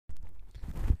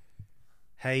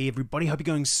Hey everybody, hope you're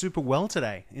going super well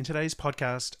today. In today's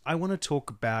podcast, I want to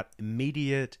talk about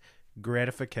immediate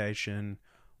gratification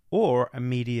or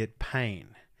immediate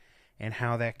pain and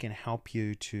how that can help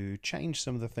you to change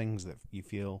some of the things that you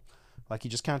feel like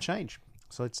you just can't change.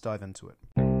 So let's dive into it.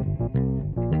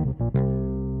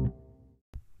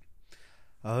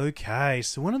 Okay,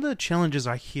 so one of the challenges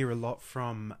I hear a lot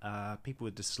from people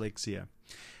with dyslexia,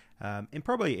 and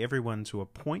probably everyone to a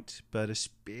point, but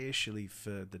especially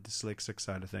for the dyslexic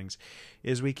side of things,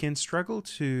 is we can struggle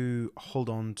to hold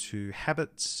on to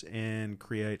habits and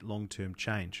create long-term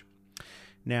change.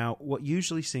 Now, what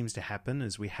usually seems to happen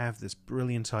is we have this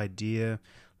brilliant idea,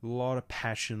 a lot of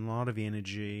passion, a lot of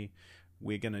energy.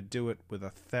 We're going to do it with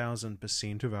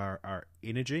 1,000% of our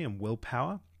energy and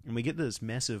willpower, and we get this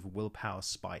massive willpower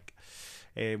spike.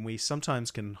 And we sometimes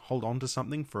can hold on to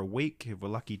something for a week, if we're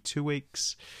lucky 2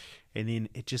 weeks, and then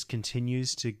it just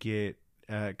continues to get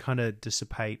kind of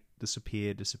disappear,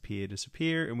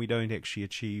 and we don't actually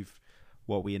achieve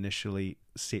what we initially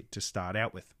set to start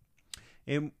out with.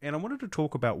 And I wanted to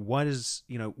talk about what is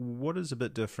a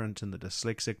bit different in the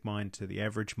dyslexic mind to the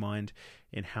average mind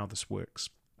and how this works.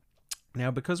 Now,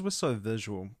 because we're so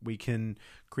visual, we can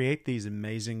create these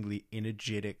amazingly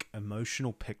energetic,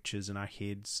 emotional pictures in our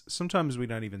heads. Sometimes we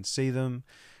don't even see them.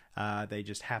 They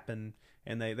just happen,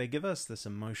 and they give us this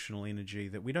emotional energy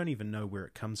that we don't even know where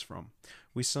it comes from.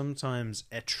 We sometimes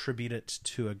attribute it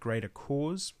to a greater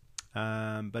cause,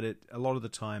 but a lot of the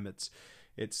time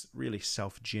it's really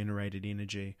self-generated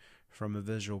energy from a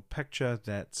visual picture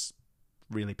that's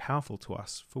really powerful to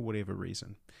us for whatever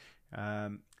reason.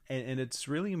 And it's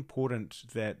really important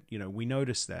that, we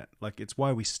notice that. Like, it's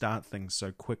why we start things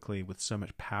so quickly with so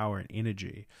much power and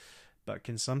energy, but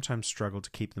can sometimes struggle to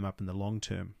keep them up in the long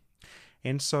term.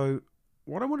 And so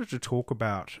what I wanted to talk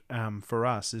about for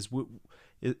us is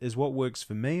what works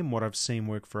for me and what I've seen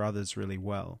work for others really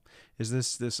well, is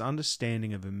this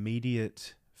understanding of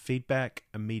immediate feedback,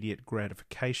 immediate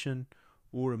gratification,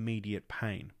 or immediate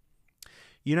pain.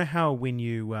 You know how when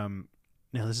you...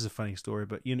 Now, this is a funny story,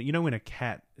 but you know when a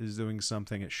cat is doing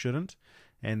something it shouldn't,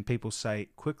 and people say,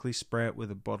 quickly spray it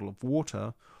with a bottle of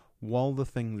water while the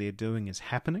thing they're doing is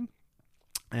happening?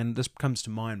 And this comes to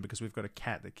mind because we've got a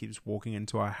cat that keeps walking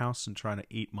into our house and trying to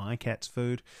eat my cat's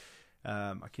food.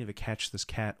 I can never catch this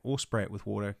cat or spray it with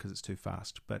water because it's too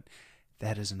fast, but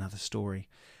that is another story.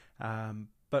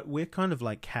 But we're kind of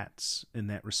like cats in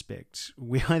that respect.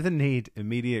 We either need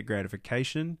immediate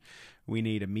gratification, we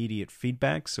need immediate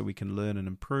feedback so we can learn and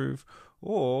improve,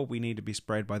 or we need to be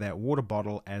sprayed by that water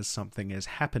bottle as something is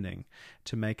happening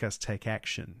to make us take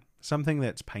action, something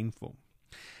that's painful.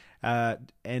 I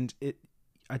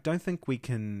don't think we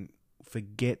can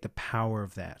forget the power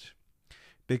of that.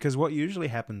 Because what usually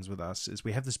happens with us is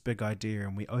we have this big idea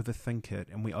and we overthink it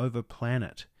and we overplan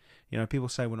it. People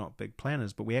say we're not big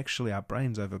planners, but our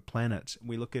brains overplan it.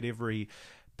 We look at every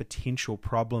potential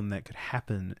problem that could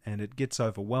happen and it gets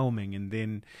overwhelming, and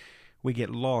then we get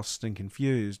lost and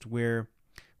confused, where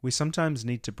we sometimes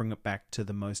need to bring it back to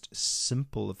the most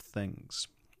simple of things.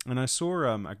 And I saw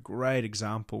a great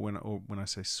example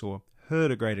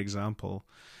heard a great example,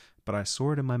 but I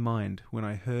saw it in my mind when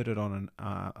I heard it on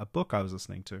a book I was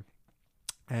listening to.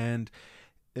 And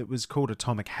it was called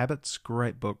Atomic Habits,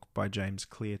 great book by James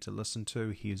Clear to listen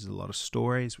to. He uses a lot of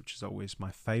stories, which is always my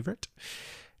favorite.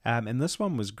 And this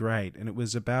one was great, and it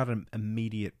was about an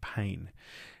immediate pain.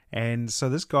 And so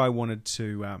this guy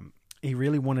he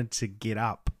really wanted to get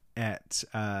up at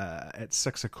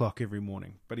 6 o'clock every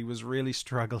morning, but he was really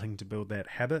struggling to build that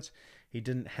habit. He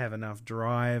didn't have enough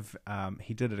drive.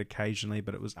 He did it occasionally,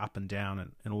 but it was up and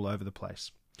down and all over the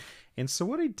place. And so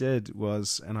what he did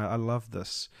was, and I love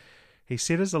this, he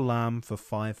set his alarm for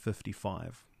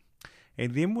 5:55.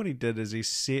 And then what he did is he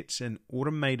set an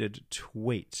automated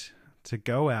tweet to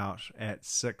go out at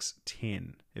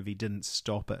 6:10 if he didn't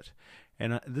stop it.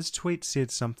 And this tweet said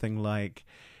something like,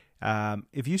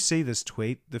 if you see this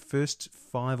tweet, the first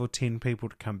 5 or 10 people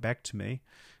to come back to me,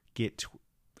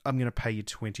 I'm going to pay you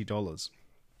 $20.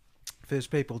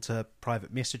 First people to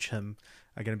private message him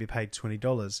are going to be paid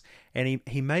 $20. And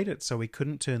he made it so he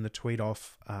couldn't turn the tweet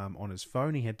off on his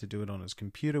phone. He had to do it on his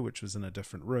computer, which was in a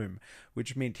different room,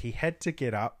 which meant he had to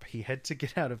get up, he had to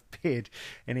get out of bed,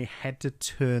 and he had to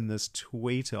turn this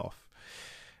tweet off.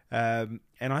 And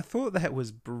I thought that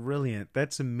was brilliant.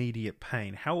 That's immediate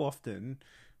pain. How often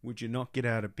would you not get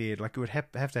out of bed? Like, it would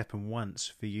have to happen once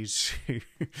for you to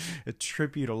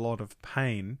attribute a lot of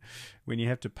pain when you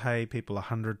have to pay people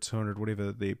 100, 200,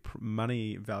 whatever their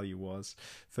money value was,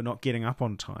 for not getting up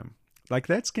on time. Like,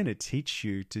 that's going to teach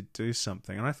you to do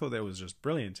something. And I thought that was just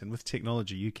brilliant. And with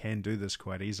technology, you can do this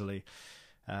quite easily.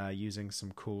 using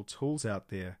some cool tools out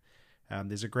there.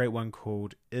 There's a great one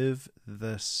called If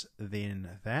This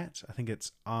Then That. I think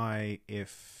it's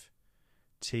ifttt.com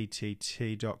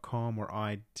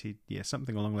or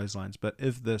something along those lines. But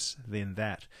If This Then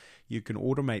That, you can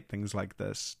automate things like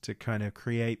this to kind of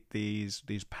create these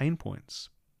pain points.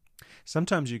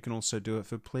 Sometimes you can also do it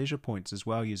for pleasure points as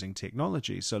well using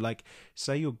technology. So like,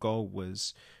 say your goal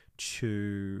was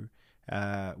to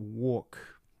walk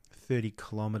 30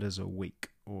 kilometers a week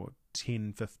or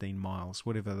 10, 15 miles,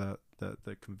 whatever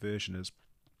the conversion is.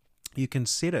 You can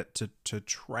set it to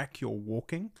track your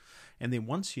walking, and then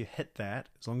once you hit that,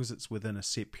 as long as it's within a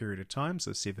set period of time,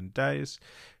 so 7 days,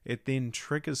 it then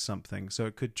triggers something. So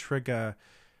it could trigger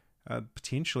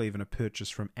potentially even a purchase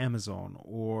from Amazon,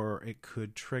 or it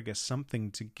could trigger something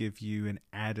to give you an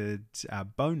added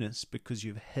bonus because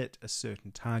you've hit a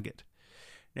certain target.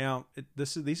 Now,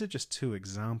 these are just 2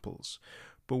 examples,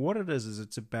 but what it is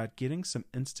it's about getting some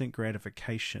instant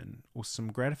gratification, or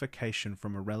some gratification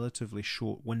from a relatively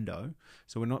short window.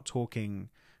 So we're not talking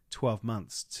 12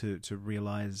 months to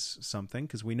realize something,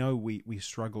 because we know we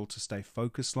struggle to stay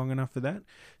focused long enough for that.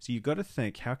 So you've got to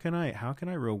think, how can I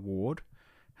reward?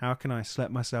 How can I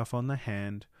slap myself on the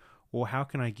hand? Or how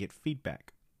can I get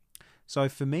feedback? So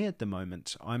for me at the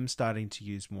moment, I'm starting to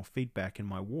use more feedback in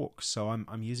my walks. So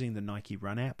I'm using the Nike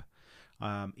Run app,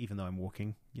 even though I'm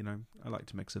walking. I like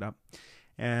to mix it up.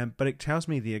 But it tells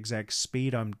me the exact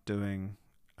speed I'm doing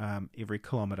every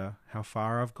kilometer, how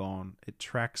far I've gone. It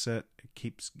tracks it.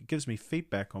 It gives me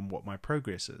feedback on what my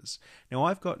progress is. Now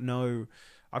I've got no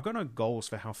goals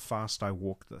for how fast I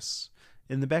walk this.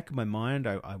 In the back of my mind,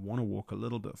 I want to walk a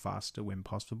little bit faster when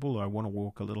possible, or I want to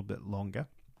walk a little bit longer.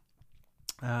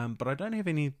 But I don't have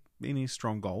any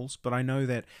strong goals. But I know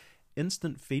that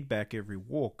instant feedback every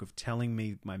walk of telling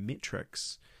me my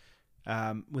metrics,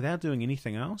 without doing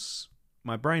anything else,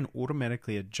 my brain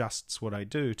automatically adjusts what I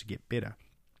do to get better.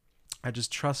 I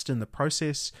just trust in the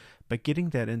process, but getting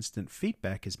that instant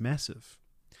feedback is massive.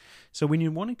 So when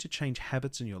you're wanting to change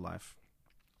habits in your life,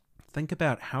 think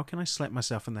about, how can I slap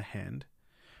myself in the hand?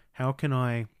 How can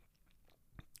I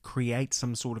create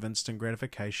some sort of instant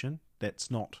gratification that's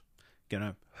not going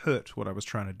to hurt what I was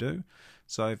trying to do?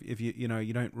 So if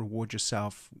you don't reward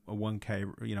yourself a 1K,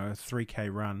 a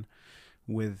 3K run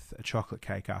with a chocolate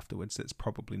cake afterwards, that's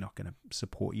probably not going to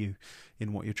support you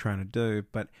in what you're trying to do.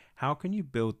 But how can you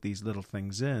build these little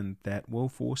things in that will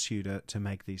force you to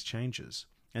make these changes?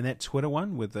 And that Twitter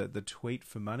one with the tweet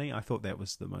for money, I thought that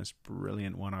was the most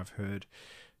brilliant one I've heard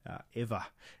ever,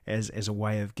 as a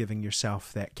way of giving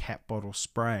yourself that cat bottle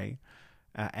spray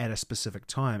at a specific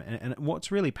time. And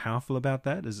what's really powerful about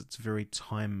that is it's very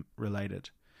time related.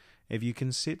 If you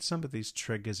can set some of these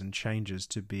triggers and changes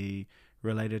to be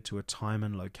related to a time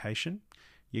and location,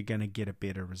 you're going to get a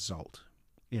better result.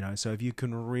 So if you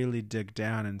can really dig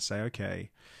down and say,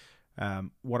 okay,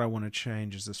 what I want to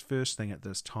change is this first thing at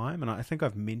this time. And I think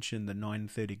I've mentioned the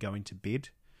 9:30 going to bed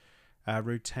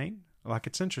routine. Like,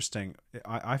 it's interesting.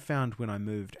 I found when I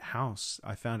moved house,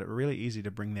 I found it really easy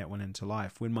to bring that one into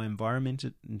life. When my environment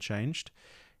changed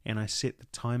and I set the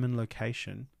time and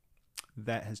location,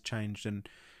 that has changed. And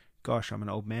gosh, I'm an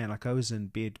old man. Like, I was in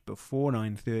bed before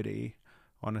 9:30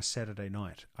 on a Saturday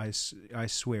night. I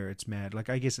swear it's mad. Like,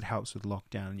 I guess it helps with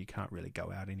lockdown and you can't really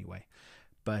go out anyway.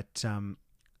 But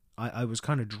I was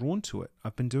kind of drawn to it.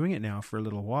 I've been doing it now for a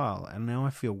little while, and now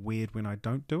I feel weird when I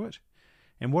don't do it.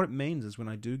 And what it means is when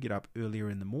I do get up earlier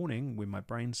in the morning, when my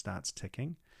brain starts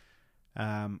ticking,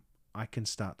 I can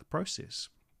start the process.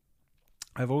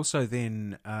 I've also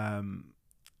then,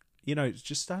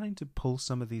 just starting to pull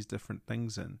some of these different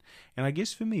things in. And I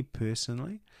guess for me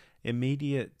personally,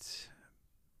 immediate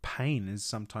pain is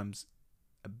sometimes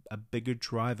a bigger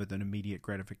driver than immediate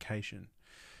gratification.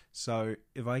 So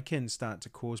if I can start to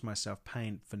cause myself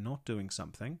pain for not doing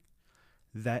something,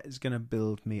 that is going to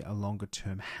build me a longer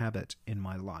term habit in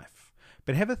my life.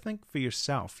 But have a think for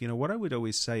yourself. What I would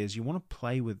always say is you want to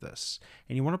play with this,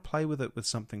 and you want to play with it with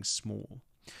something small.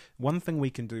 One thing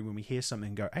we can do when we hear something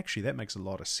and go, actually, that makes a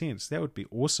lot of sense, that would be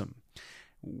awesome.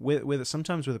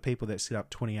 Sometimes with the people that set up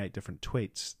 28 different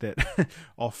tweets that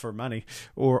offer money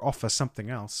or offer something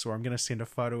else, or I'm going to send a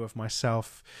photo of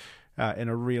myself in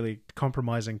a really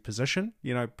compromising position.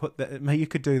 Put that. You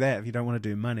could do that if you don't want to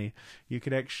do money. You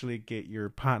could actually get your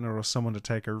partner or someone to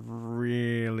take a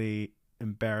really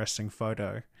embarrassing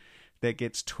photo that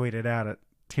gets tweeted out at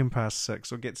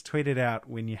 6:10, or gets tweeted out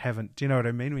when you haven't. Do you know what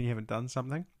I mean? When you haven't done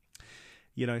something.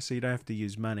 So you don't have to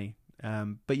use money.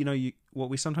 But what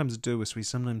we sometimes do is we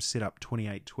sometimes set up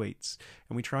 28 tweets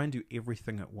and we try and do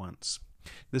everything at once.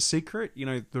 The secret,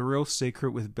 the real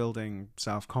secret with building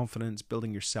self-confidence,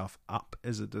 building yourself up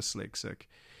as a dyslexic,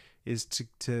 is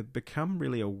to become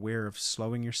really aware of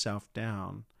slowing yourself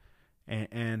down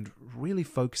and really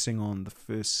focusing on the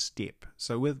first step.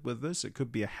 So with this, it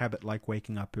could be a habit like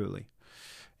waking up early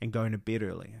and going to bed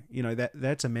early.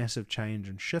 That's a massive change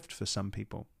and shift for some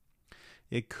people.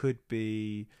 It could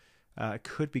be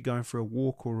going for a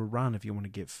walk or a run if you want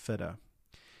to get fitter.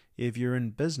 If you're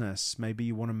in business, maybe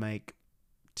you want to make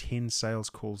 10 sales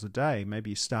calls a day. Maybe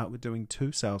you start with doing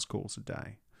 2 sales calls a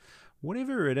day.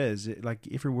 Whatever it is,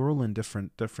 we're all in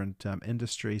different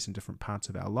industries and different parts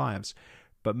of our lives,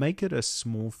 but make it a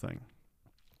small thing.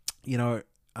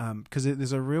 Because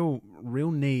there's a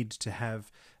real need to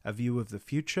have a view of the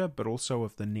future, but also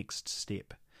of the next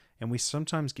step. And we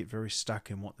sometimes get very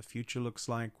stuck in what the future looks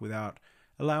like without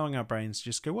allowing our brains to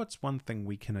just go, what's one thing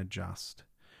we can adjust?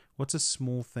 What's a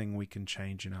small thing we can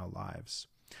change in our lives?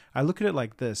 I look at it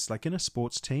like this, like in a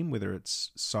sports team, whether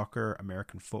it's soccer,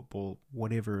 American football,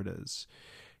 whatever it is,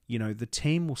 the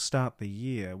team will start the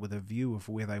year with a view of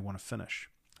where they want to finish.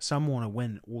 Some want to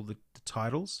win all the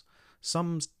titles.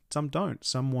 Some don't.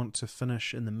 Some want to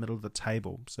finish in the middle of the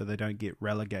table so they don't get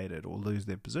relegated or lose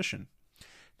their position.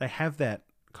 They have that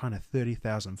kind of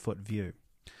 30,000 foot view.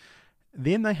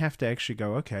 Then they have to actually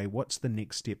go, okay, what's the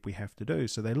next step we have to do?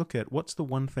 So they look at what's the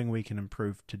one thing we can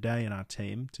improve today in our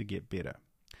team to get better.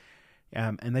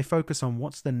 And they focus on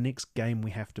what's the next game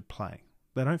we have to play.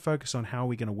 They don't focus on how are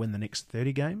we going to win the next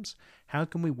 30 games. How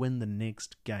can we win the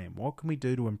next game? What can we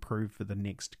do to improve for the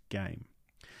next game?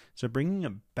 So bringing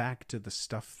it back to the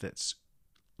stuff that's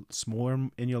smaller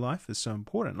in your life is so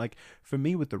important. Like for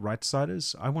me with the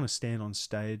Right-Siders, I want to stand on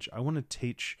stage. I want to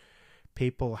teach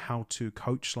people how to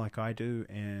coach like I do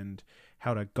and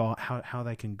how to how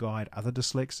they can guide other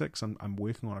dyslexics. I'm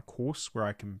working on a course where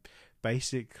I can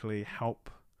basically help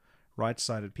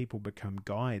right-sided people become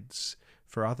guides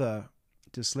for other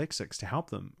dyslexics to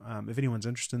help them. If anyone's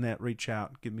interested in that, reach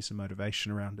out, give me some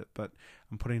motivation around it. But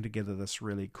I'm putting together this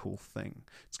really cool thing.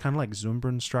 It's kind of like Zumba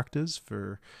instructors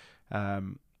for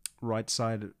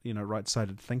right-sided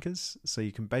thinkers. So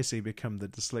you can basically become the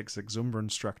dyslexic Zumba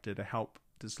instructor to help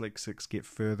dyslexics get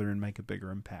further and make a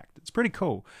bigger impact. It's pretty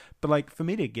cool. But like for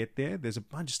me to get there, there's a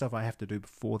bunch of stuff I have to do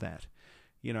before that.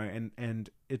 And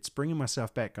it's bringing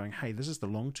myself back going, hey, this is the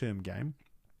long-term game.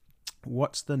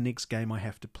 What's the next game I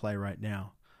have to play right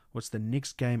now? What's the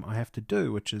next game I have to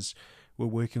do? Which is, we're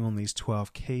working on these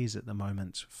 12 keys at the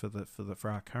moment for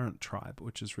our current tribe,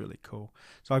 which is really cool.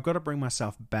 So I've got to bring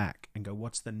myself back and go,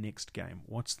 what's the next game?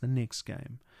 What's the next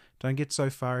game? Don't get so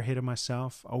far ahead of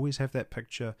myself. Always have that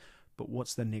picture, but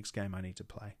what's the next game I need to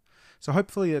play? So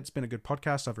hopefully it's been a good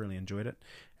podcast. I've really enjoyed it.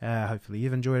 Hopefully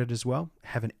you've enjoyed it as well.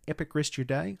 Have an epic rest of your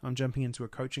day. I'm jumping into a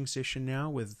coaching session now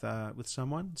with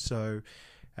someone. So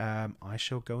I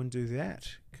shall go and do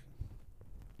that.